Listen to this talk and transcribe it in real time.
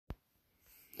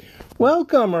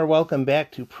Welcome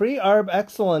back to Pre-Arb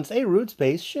Excellence, a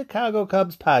roots-based Chicago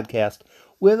Cubs podcast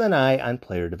with an eye on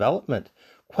player development.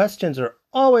 Questions are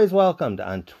always welcomed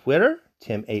on Twitter,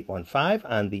 Tim815,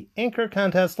 on the Anchor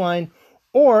contest line,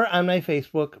 or on my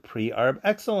Facebook Pre-Arb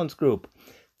Excellence group.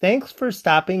 Thanks for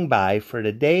stopping by for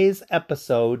today's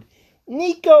episode,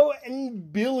 Nico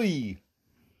and Billy.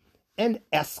 And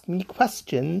ask me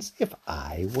questions if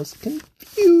I was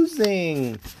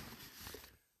confusing.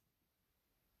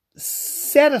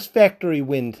 Satisfactory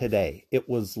win today. It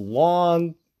was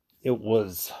long, it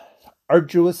was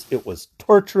arduous, it was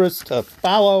torturous to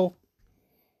follow,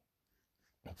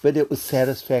 but it was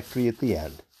satisfactory at the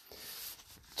end.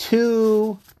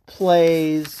 2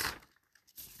 plays,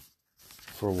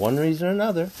 for one reason or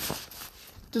another,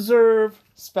 deserve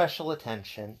special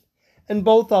attention, and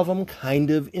both of them kind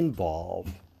of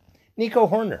involve Nico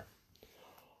Hoerner.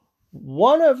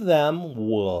 One of them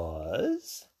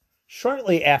was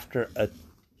shortly after a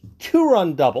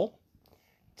 2-run double,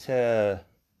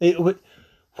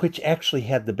 which actually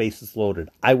had the bases loaded.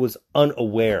 I was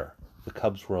unaware the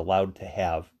Cubs were allowed to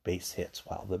have base hits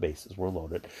while the bases were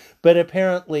loaded. But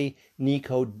apparently,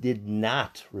 Nico did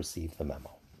not receive the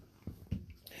memo.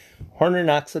 Hoerner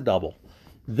knocks a double.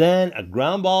 Then a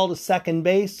ground ball to second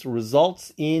base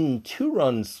results in 2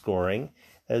 runs scoring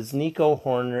as Nico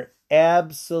Hoerner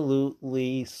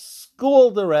absolutely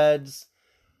schooled the Reds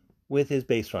with his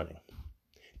base running.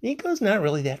 Nico's not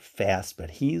really that fast,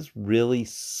 but he's really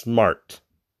smart.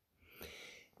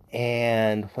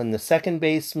 And when the second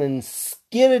baseman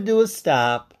skidded to a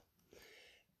stop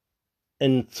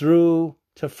and threw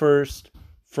to first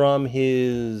from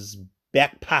his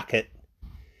back pocket,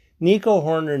 Nico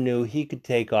Hoerner knew he could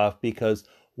take off because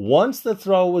once the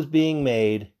throw was being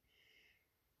made,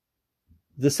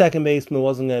 the second baseman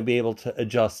wasn't going to be able to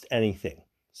adjust anything.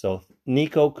 So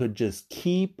Nico could just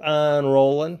keep on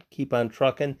rolling, keep on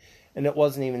trucking, and it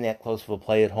wasn't even that close of a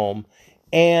play at home.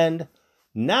 And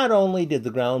not only did the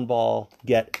ground ball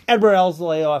get Edward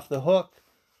Alzolay off the hook,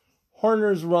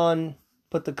 Hoerner's run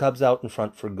put the Cubs out in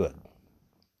front for good.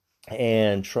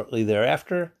 And shortly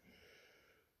thereafter,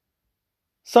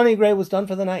 Sonny Gray was done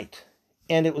for the night,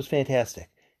 and it was fantastic.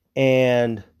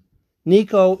 And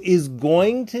Nico is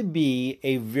going to be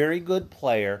a very good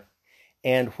player.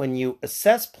 And when you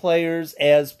assess players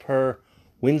as per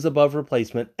wins above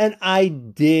replacement, and I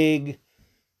dig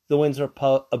the wins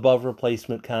above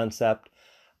replacement concept,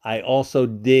 I also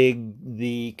dig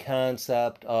the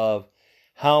concept of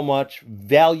how much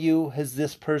value has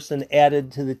this person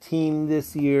added to the team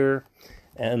this year,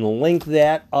 and link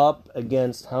that up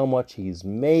against how much he's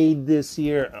made this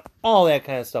year. All that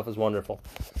kind of stuff is wonderful.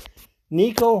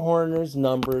 Nico Hoerner's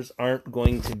numbers aren't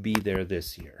going to be there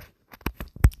this year.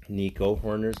 Nico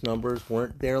Hoerner's numbers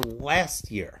weren't there last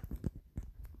year.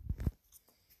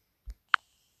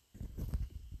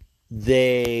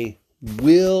 They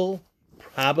will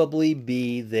probably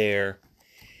be there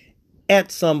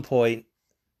at some point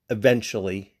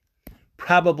eventually,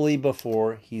 probably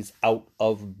before he's out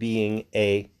of being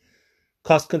a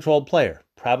cost-controlled player,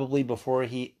 probably before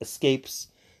he escapes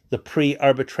the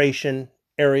pre-arbitration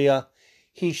area.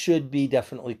 He should be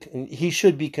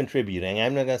contributing.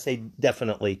 I'm not going to say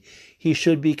definitely. He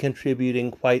should be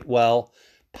contributing quite well.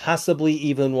 Possibly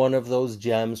even one of those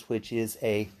gems, which is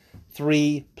a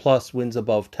 3+ wins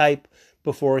above type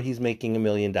before he's making $1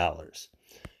 million.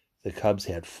 The Cubs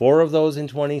had 4 of those in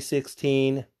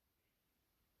 2016.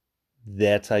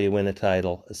 That's how you win a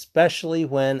title, especially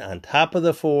when on top of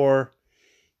the 4,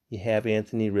 you have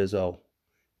Anthony Rizzo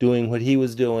doing what he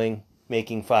was doing,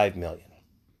 making $5 million.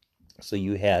 So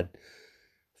you had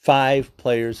 5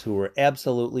 players who were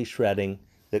absolutely shredding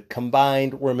that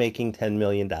combined were making $10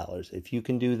 million. If you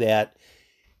can do that,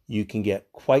 you can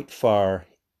get quite far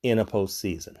in a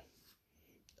postseason.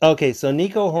 Okay, so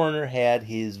Nico Hoerner had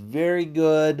his very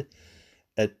good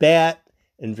at bat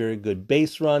and very good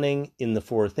base running in the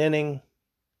 4th inning.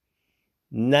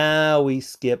 Now we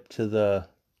skip to the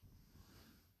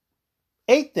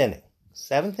 8th inning.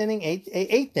 7th inning,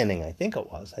 8th inning, I think it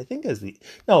was. It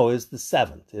was the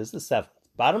 7th. It was the 7th.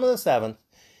 Bottom of the 7th.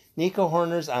 Nico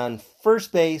Hoerner's on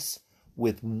first base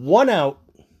with 1 out.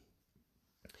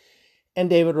 And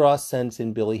David Ross sends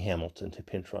in Billy Hamilton to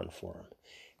pinch run for him.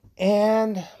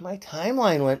 And my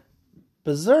timeline went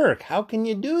berserk. How can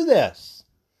you do this?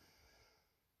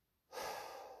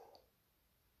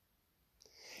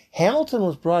 Hamilton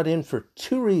was brought in for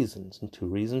 2 reasons, and 2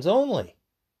 reasons only.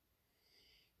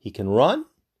 He can run,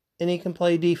 and he can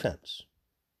play defense.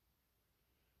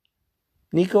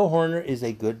 Nico Hoerner is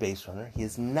a good base runner. He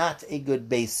is not a good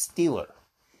base stealer.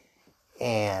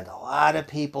 And a lot of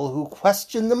people who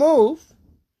question the move,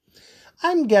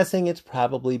 I'm guessing it's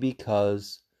probably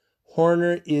because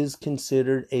Hoerner is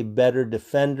considered a better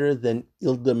defender than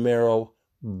Ildemaro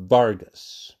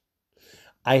Vargas.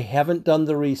 I haven't done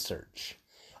the research.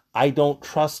 I don't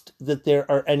trust that there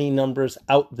are any numbers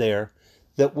out there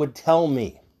that would tell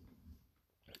me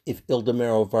if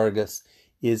Ildemaro Vargas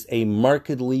is a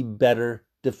markedly better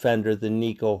defender than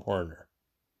Nico Hoerner.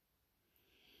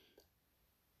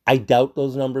 I doubt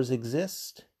those numbers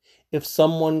exist. If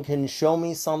someone can show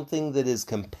me something that is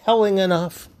compelling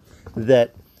enough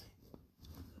that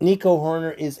Nico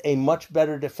Hoerner is a much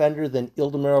better defender than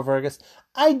Ildemaro Vargas,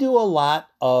 I do a lot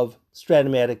of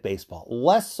Stratomatic baseball.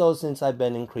 Less so since I've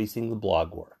been increasing the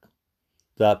blog work.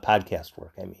 The podcast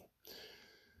work, I mean.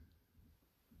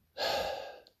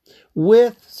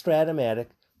 With Stratomatic,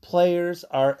 players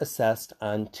are assessed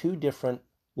on two different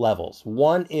levels.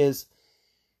 One is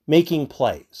making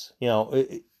plays.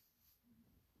 It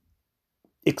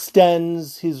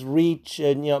extends his reach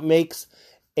and, makes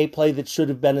a play that should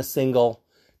have been a single,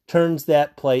 turns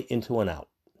that play into an out.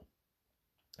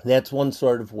 That's one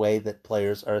sort of way that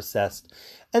players are assessed.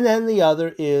 And then the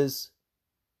other is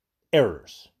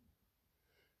errors.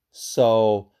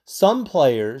 So some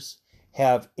players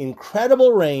have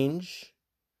incredible range,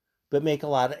 but make a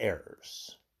lot of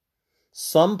errors.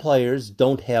 Some players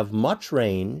don't have much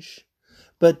range,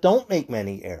 but don't make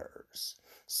many errors.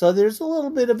 So there's a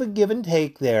little bit of a give and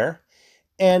take there.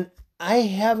 And I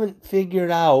haven't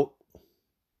figured out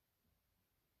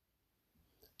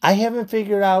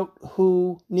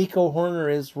who Nico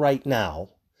Hoerner is right now.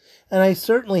 And I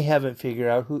certainly haven't figured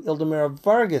out who Ildemaro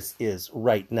Vargas is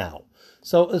right now.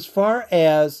 So as far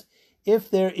as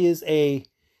if there is a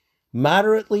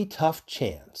moderately tough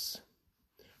chance,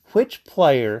 which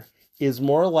player is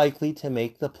more likely to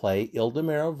make the play,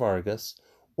 Ildemaro Vargas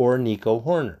or Nico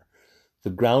Hoerner? The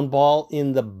ground ball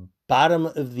in the top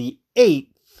of the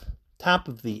eighth,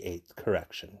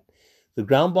 correction. The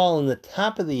ground ball in the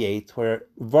top of the eighth where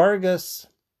Vargas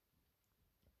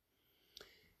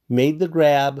made the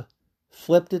grab,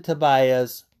 flipped it to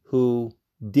Baez, who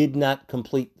did not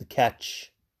complete the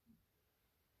catch.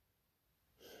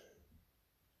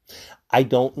 I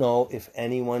don't know if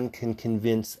anyone can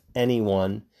convince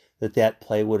anyone that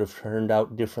play would have turned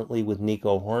out differently with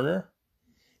Nico Hoerner.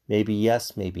 Maybe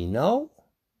yes, maybe no.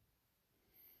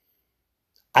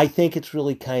 I think it's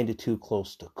really kind of too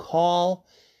close to call.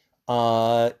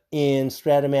 In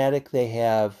Stratomatic, they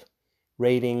have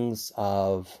ratings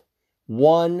of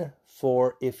 1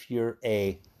 for if you're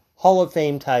a Hall of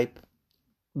Fame type,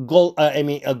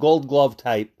 a Gold Glove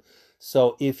type.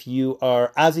 So if you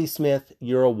are Ozzie Smith,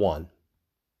 you're a 1.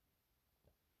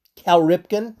 Cal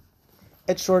Ripken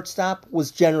at shortstop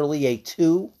was generally a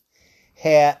 2.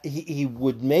 He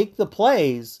would make the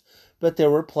plays, but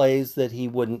there were plays that he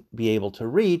wouldn't be able to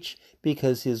reach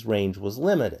because his range was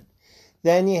limited.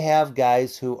 Then you have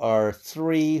guys who are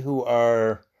 3, who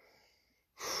are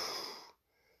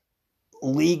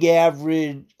league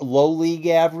average, low league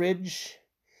average.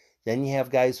 Then you have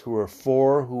guys who are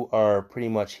 4, who are pretty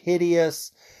much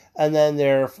hideous. And then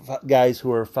there are guys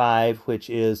who are 5, which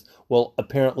is, well,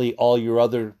 apparently all your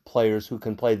other players who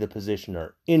can play the position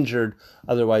are injured.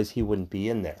 Otherwise, he wouldn't be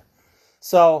in there.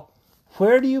 So,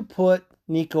 where do you put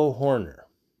Nico Hoerner?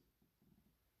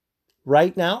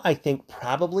 Right now, I think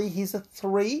probably he's a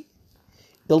 3.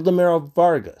 Ildemaro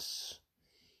Vargas,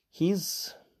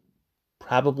 he's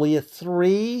probably a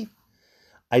 3.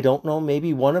 I don't know,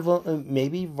 maybe one of them,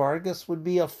 maybe Vargas would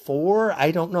be a 4.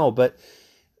 I don't know, but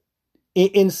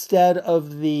instead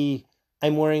of the,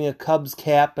 I'm wearing a Cubs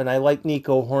cap and I like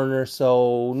Nico Hoerner,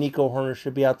 so Nico Hoerner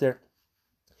should be out there.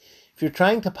 If you're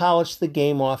trying to polish the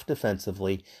game off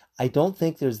defensively, I don't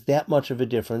think there's that much of a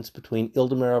difference between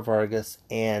Ildemaro Vargas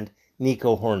and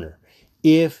Nico Hoerner.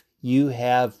 If you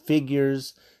have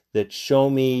figures that show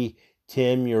me,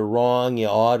 Tim, you're wrong, you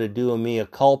ought to do a mea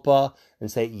culpa,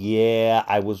 and say, yeah,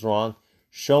 I was wrong.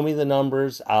 Show me the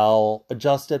numbers, I'll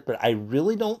adjust it, but I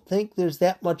really don't think there's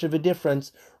that much of a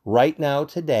difference right now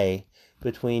today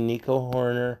between Nico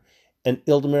Hoerner and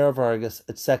Ildemaro Vargas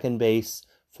at second base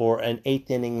for an 8th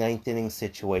inning, 9th inning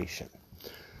situation.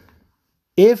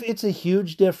 If it's a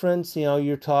huge difference,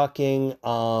 you're talking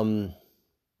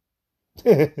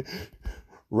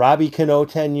Robbie Cano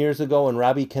 10 years ago and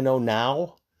Robbie Cano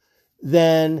now,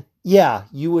 then yeah,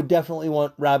 you would definitely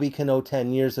want Robbie Cano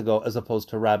 10 years ago as opposed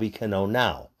to Robbie Cano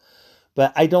now.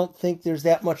 But I don't think there's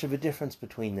that much of a difference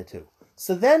between the two.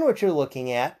 So then what you're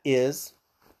looking at is,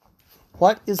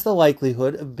 what is the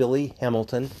likelihood of Billy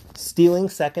Hamilton stealing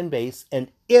second base?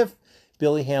 And if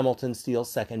Billy Hamilton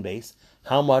steals second base,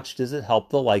 how much does it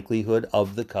help the likelihood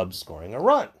of the Cubs scoring a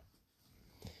run?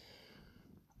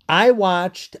 I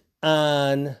watched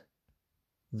on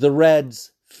the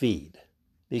Reds feed,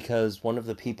 because one of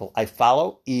the people I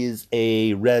follow is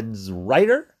a Reds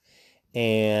writer,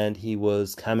 and he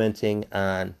was commenting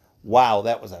on, wow,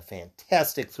 that was a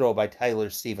fantastic throw by Tyler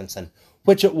Stevenson,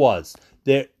 which it was.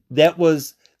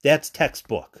 That's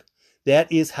textbook.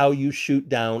 That is how you shoot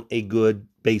down a good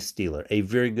base stealer, a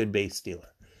very good base stealer.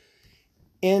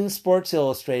 In Sports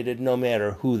Illustrated, no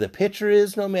matter who the pitcher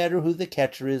is, no matter who the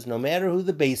catcher is, no matter who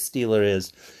the base stealer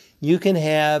is, you can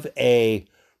have a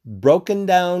broken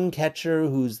down catcher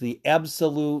who's the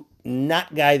absolute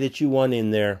not guy that you want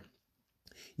in there.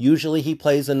 Usually he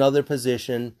plays another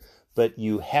position, but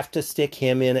you have to stick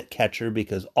him in at catcher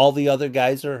because all the other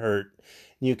guys are hurt.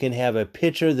 You can have a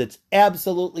pitcher that's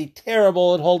absolutely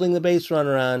terrible at holding the base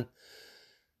runner on.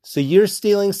 So you're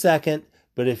stealing second,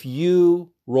 but if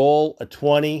you roll a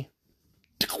 20,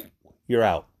 you're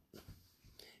out.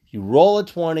 If you roll a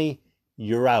 20,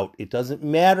 you're out. It doesn't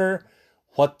matter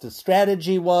what the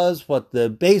strategy was, what the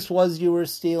base was you were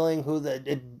stealing,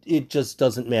 it just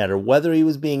doesn't matter. Whether he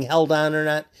was being held on or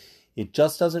not, it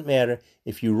just doesn't matter.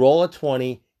 If you roll a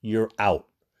 20, you're out.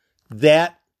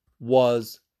 That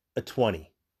was a 20.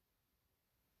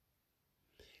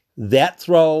 That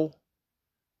throw,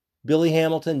 Billy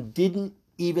Hamilton didn't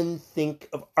even think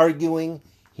of arguing.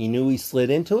 He knew he slid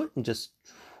into it and just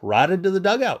trotted to the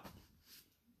dugout.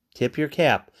 Tip your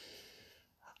cap.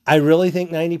 I really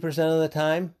think 90% of the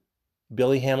time,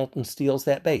 Billy Hamilton steals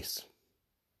that base.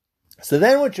 So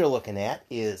then what you're looking at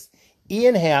is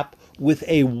Ian Happ with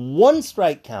a 1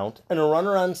 strike count and a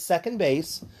runner on second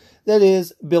base. That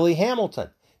is Billy Hamilton.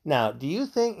 Now, do you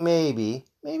think maybe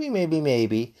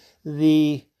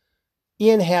the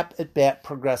Ian Happ at bat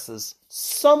progresses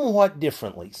somewhat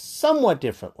differently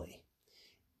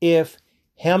if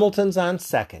Hamilton's on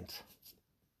second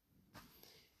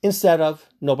instead of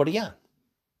nobody on?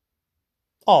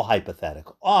 All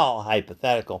hypothetical.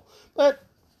 But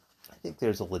I think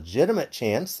there's a legitimate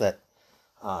chance that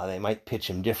they might pitch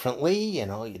him differently. You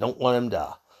know, you don't want him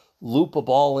to loop a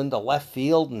ball into left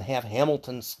field and have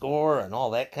Hamilton score and all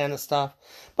that kind of stuff.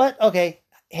 But, okay,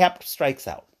 Happ strikes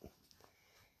out.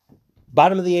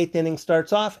 Bottom of the 8th inning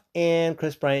starts off, and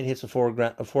Chris Bryant hits a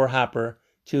four-hopper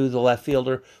to the left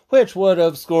fielder, which would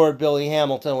have scored Billy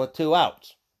Hamilton with 2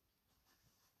 outs.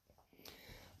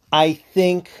 I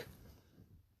think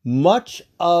much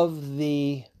of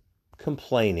the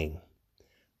complaining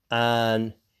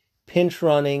on pinch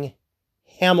running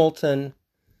Hamilton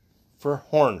for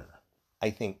Horner, I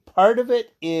think part of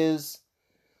it is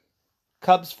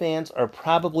Cubs fans are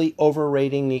probably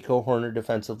overrating Nico Horner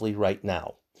defensively right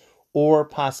now, or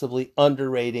possibly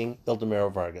underrating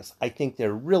Ildemaro Vargas. I think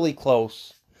they're really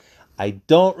close. I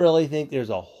don't really think there's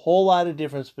a whole lot of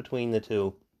difference between the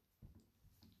two.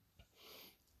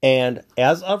 And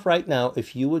as of right now,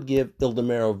 if you would give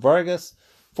Ildemaro Vargas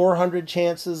 400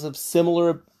 chances of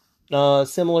similar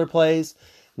plays,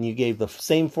 and you gave the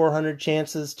same 400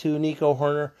 chances to Nico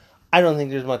Horner, I don't think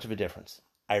there's much of a difference.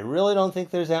 I really don't think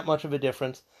there's that much of a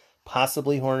difference.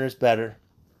 Possibly Horner's better.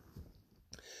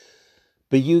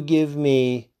 But you give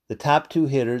me the top 2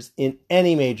 hitters in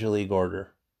any major league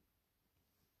order.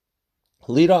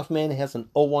 Leadoff man has an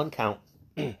 0-1 count.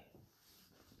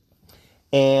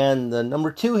 And the number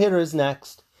 2 hitter is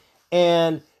next.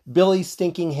 And Billy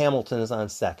Stinking Hamilton is on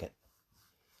second.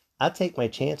 I'll take my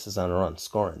chances on a run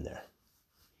scoring there.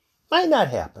 Might not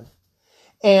happen.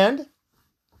 And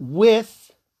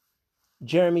with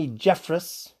Jeremy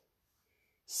Jeffress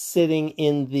sitting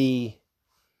in the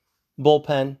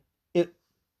bullpen, it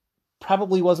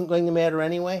probably wasn't going to matter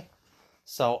anyway.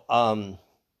 So,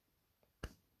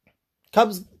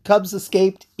 Cubs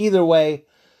escaped either way.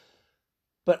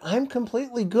 But I'm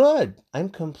completely good.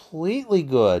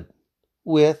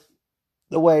 With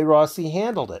the way Rossi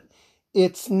handled it.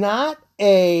 It's not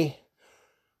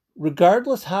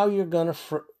regardless how you're going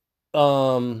to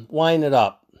line it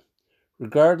up,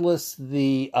 regardless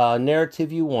the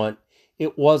narrative you want,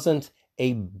 it wasn't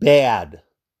a bad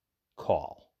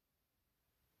call.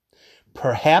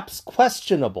 Perhaps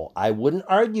questionable. I wouldn't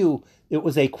argue it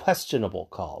was a questionable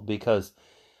call because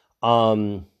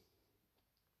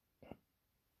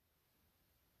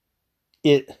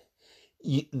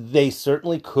they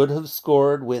certainly could have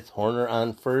scored with Horner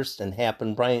on first and Happ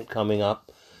and Bryant coming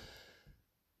up.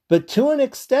 But to an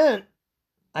extent,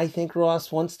 I think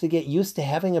Ross wants to get used to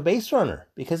having a base runner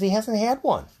because he hasn't had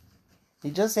one. He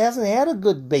just hasn't had a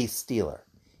good base stealer.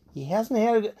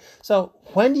 So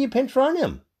when do you pinch run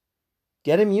him?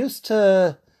 Get him used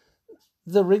to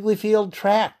the Wrigley Field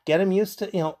track. Get him used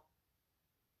to,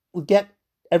 get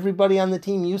everybody on the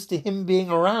team used to him being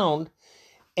around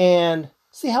and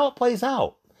see how it plays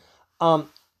out.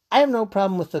 I have no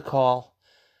problem with the call.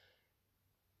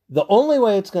 The only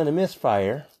way it's going to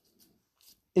misfire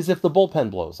is if the bullpen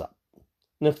blows up.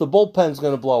 And if the bullpen's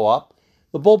going to blow up,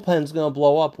 the bullpen's going to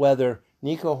blow up whether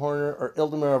Nico Hoerner or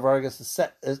Ildemaro Vargas is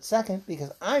set at second,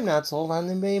 because I'm not sold on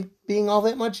them being all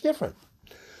that much different.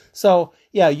 So,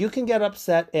 yeah, you can get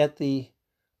upset at the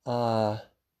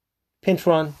pinch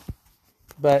run,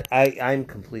 but I'm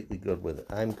completely good with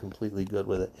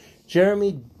it.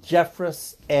 Jeremy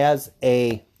Jeffress as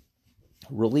a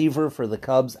reliever for the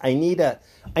Cubs. I need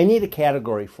a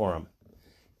category for him,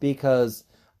 because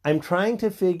I'm trying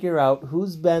to figure out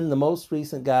who's been the most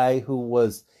recent guy who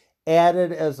was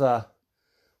added as I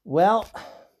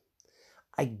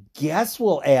guess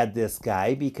we'll add this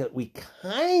guy because we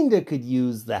kind of could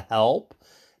use the help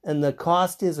and the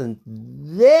cost isn't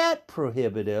that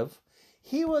prohibitive.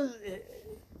 He was,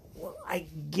 I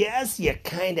guess you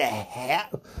kind of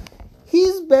have.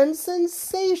 He's been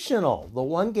sensational. The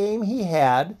one game he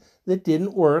had that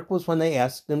didn't work was when they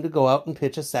asked him to go out and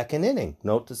pitch a second inning.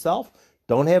 Note to self,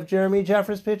 don't have Jeremy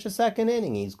Jeffress pitch a second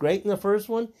inning. He's great in the first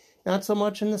one, not so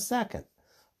much in the second.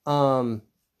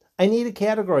 I need a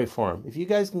category for him. If you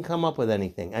guys can come up with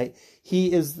anything. I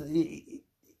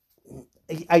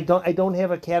don't have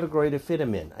a category to fit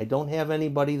him in. I don't have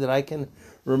anybody that I can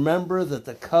remember that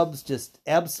the Cubs just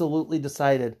absolutely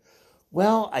decided,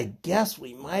 well, I guess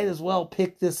we might as well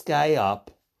pick this guy up.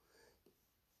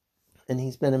 And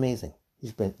he's been amazing.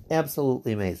 He's been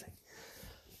absolutely amazing.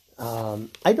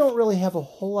 I don't really have a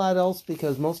whole lot else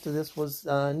because most of this was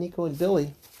Nico and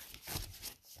Billy.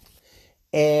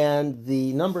 And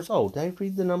the numbers, did I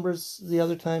read the numbers the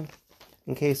other time?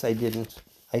 In case I didn't.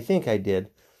 I think I did,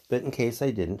 but in case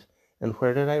I didn't. And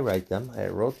where did I write them? I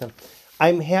wrote them.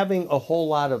 I'm having a whole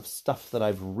lot of stuff that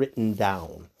I've written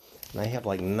down. And I have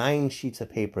like 9 sheets of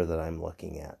paper that I'm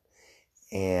looking at.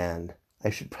 And I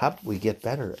should probably get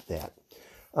better at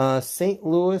that. St.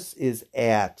 Louis is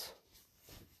at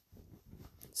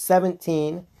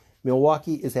 17.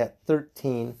 Milwaukee is at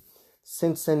 13.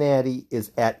 Cincinnati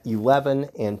is at 11.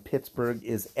 And Pittsburgh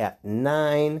is at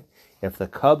 9. If the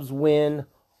Cubs win,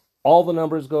 all the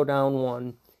numbers go down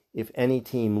 1. If any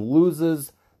team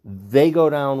loses, they go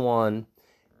down 1.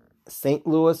 St.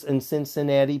 Louis and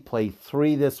Cincinnati play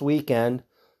 3 this weekend.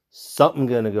 Something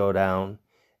going to go down.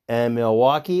 And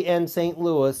Milwaukee and St.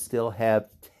 Louis still have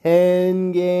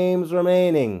 10 games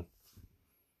remaining.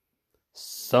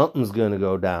 Something's going to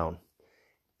go down.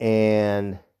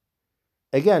 And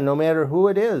again, no matter who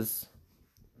it is,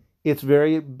 it's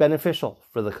very beneficial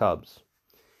for the Cubs.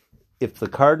 If the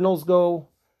Cardinals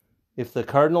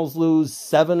lose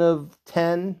 7 of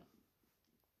 10,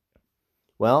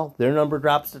 well, their number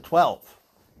drops to 12.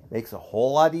 Makes it a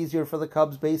whole lot easier for the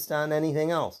Cubs based on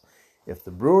anything else. If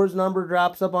the Brewers' number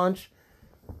drops a bunch,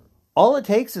 all it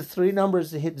takes is 3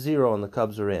 numbers to hit 0 and the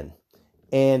Cubs are in.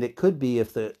 And it could be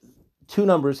if the 2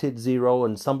 numbers hit 0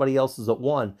 and somebody else is at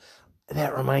 1.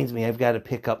 That reminds me, I've got to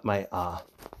pick up my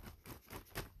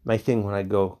my thing when I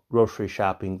go grocery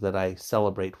shopping that I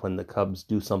celebrate when the Cubs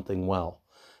do something well.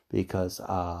 Because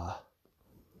the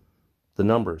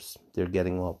numbers, they're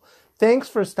getting low. Thanks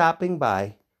for stopping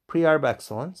by Pre-Arb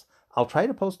Excellence. I'll try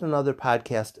to post another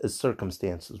podcast as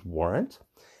circumstances warrant.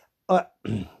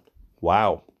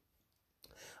 Wow.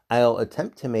 I'll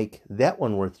attempt to make that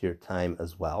one worth your time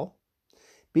as well.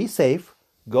 Be safe.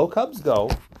 Go Cubs go.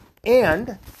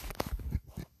 And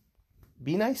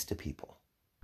be nice to people.